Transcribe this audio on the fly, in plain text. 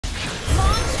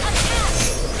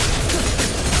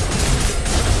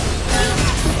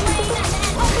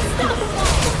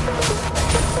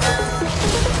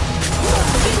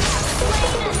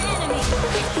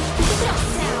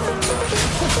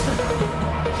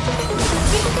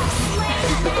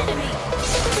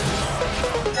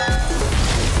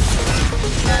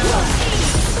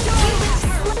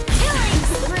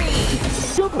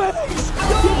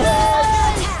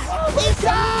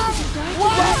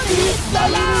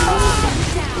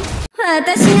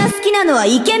私が好きなのは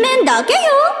イケメンだけよ。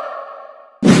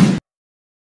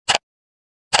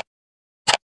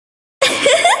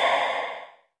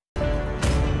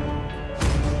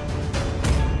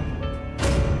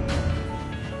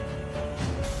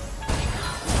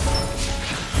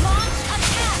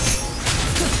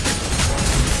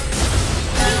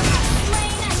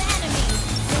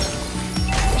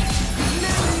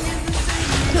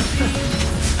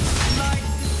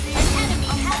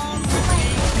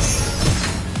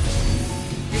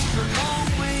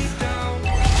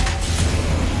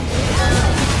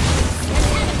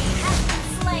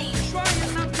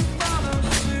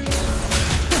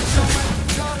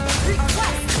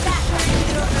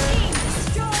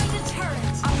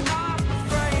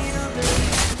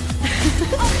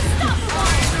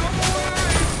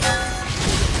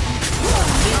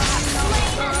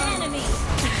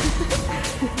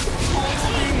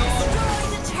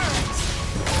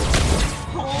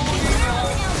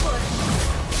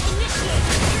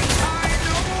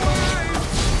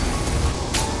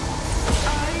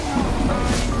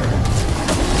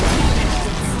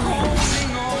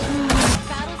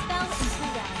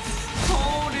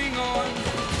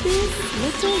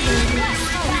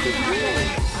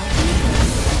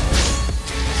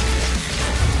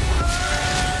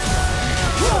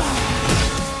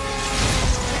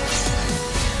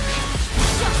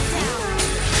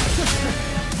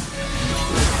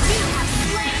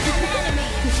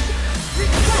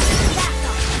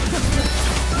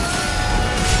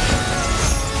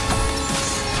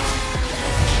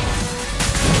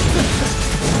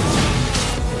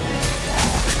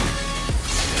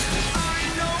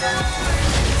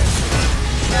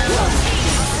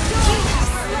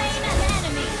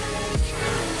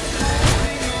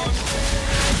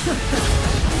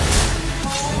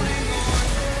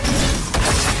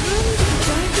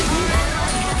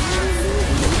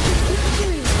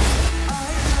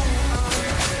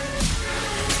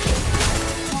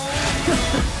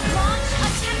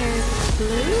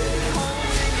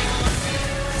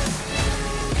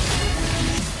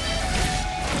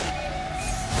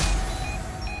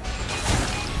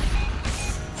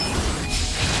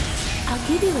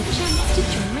Give you a chance to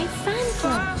join my fan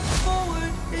club.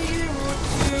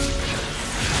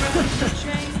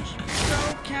 Change, so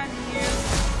can you.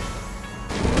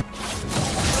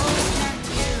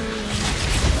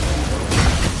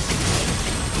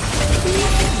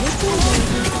 Little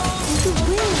lady is the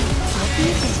will of the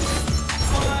event.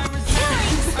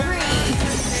 Killing spree.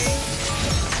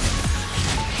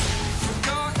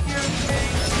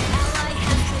 Ally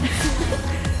has been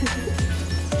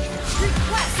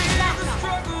request backup.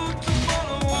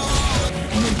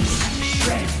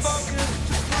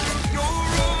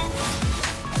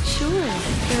 Sure,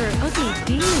 there are ugly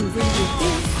beings in the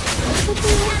abyss, but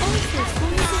they will also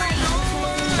find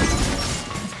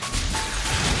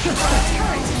Our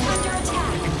turret is under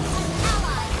attack. An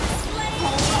ally has slain.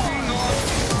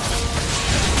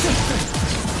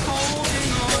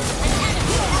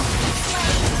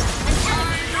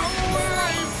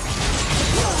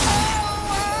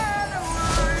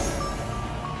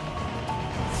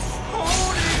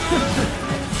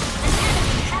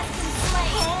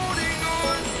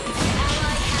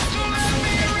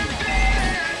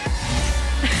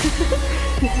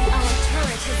 Our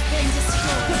turret has been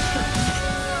destroyed.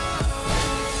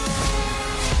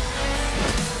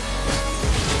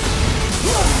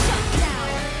 Shut down.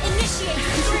 Initiate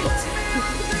retreat.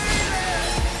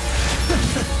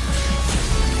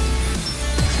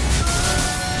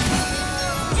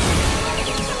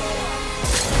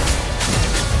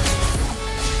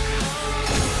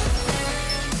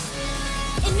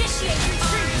 Initiate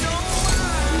retreat.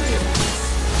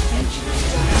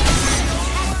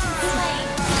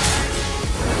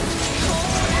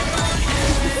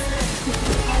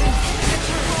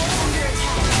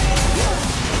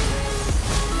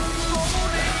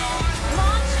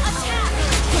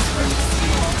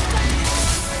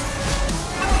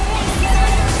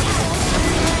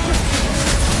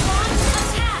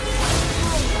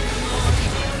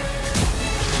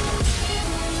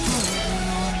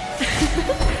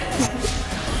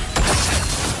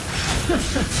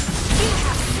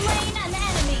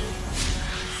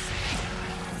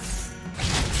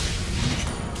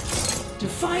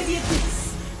 Defy the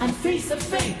abyss and face a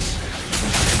fate.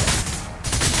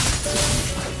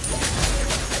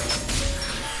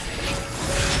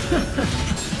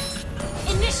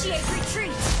 Initiate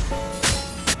retreat.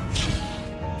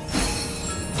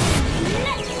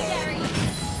 Legendary.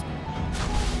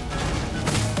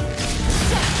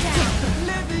 Shut down.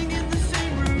 Living in the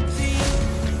same routine,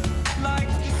 like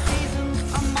the seasons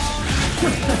I'm on.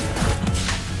 Trying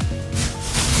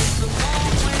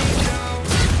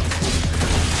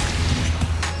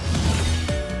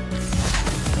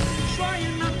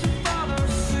not to follow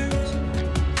suit.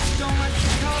 Don't like the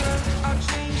color, I'll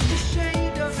change the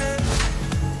shade of it.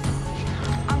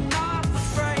 I'm not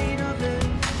afraid of it.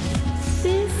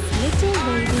 This little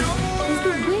lady is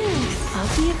the will of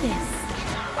the abyss.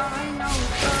 I know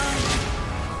I'm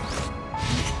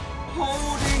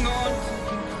holding on to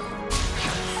you.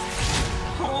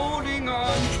 Holding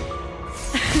on.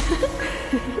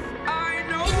 I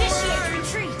know Initiate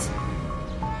retreat.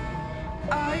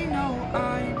 I know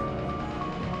I'm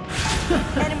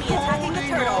Enemy attacking the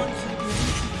turtle.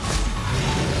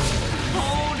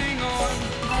 holding on.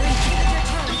 Our inhibitor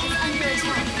turret is under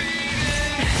attack.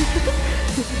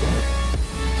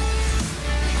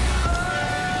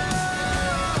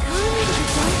 Come to the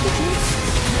dark abyss.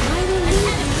 I will lead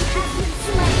you to Has been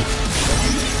slain.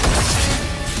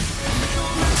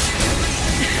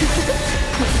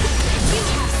 You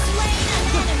have slain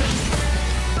an enemy.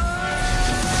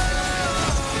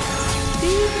 Do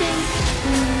you think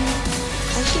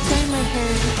I should dye my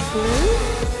hair blue?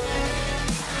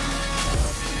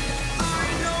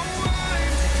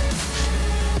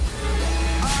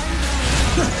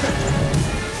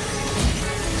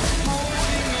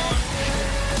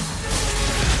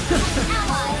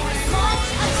 Ally, launch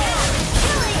attack.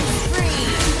 Killing spree.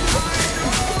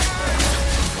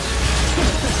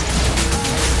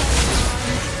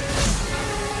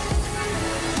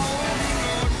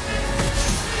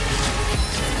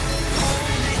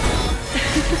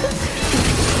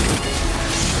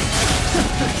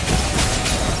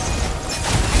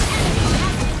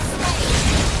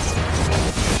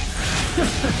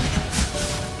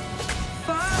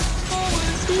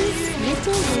 This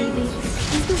little lady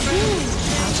is the will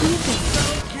of the abyss.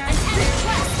 An enemy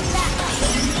quest backup.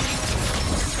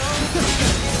 Launch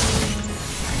attack.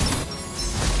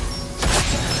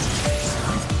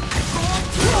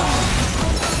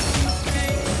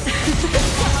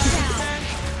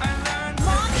 An enemy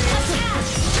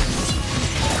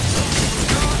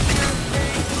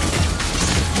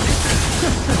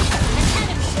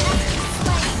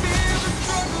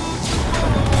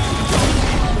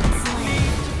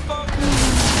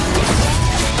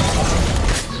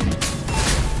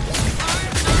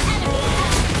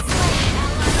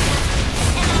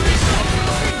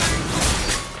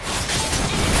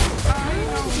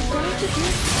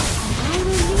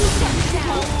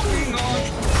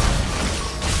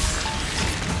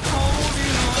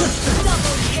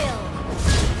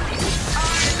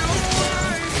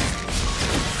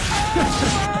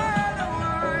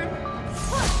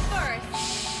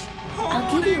I'll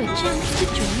give you a chance to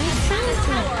join my fan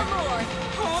club.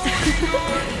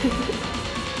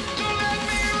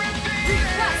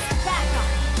 Request backup.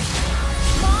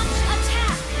 Launch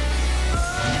attack.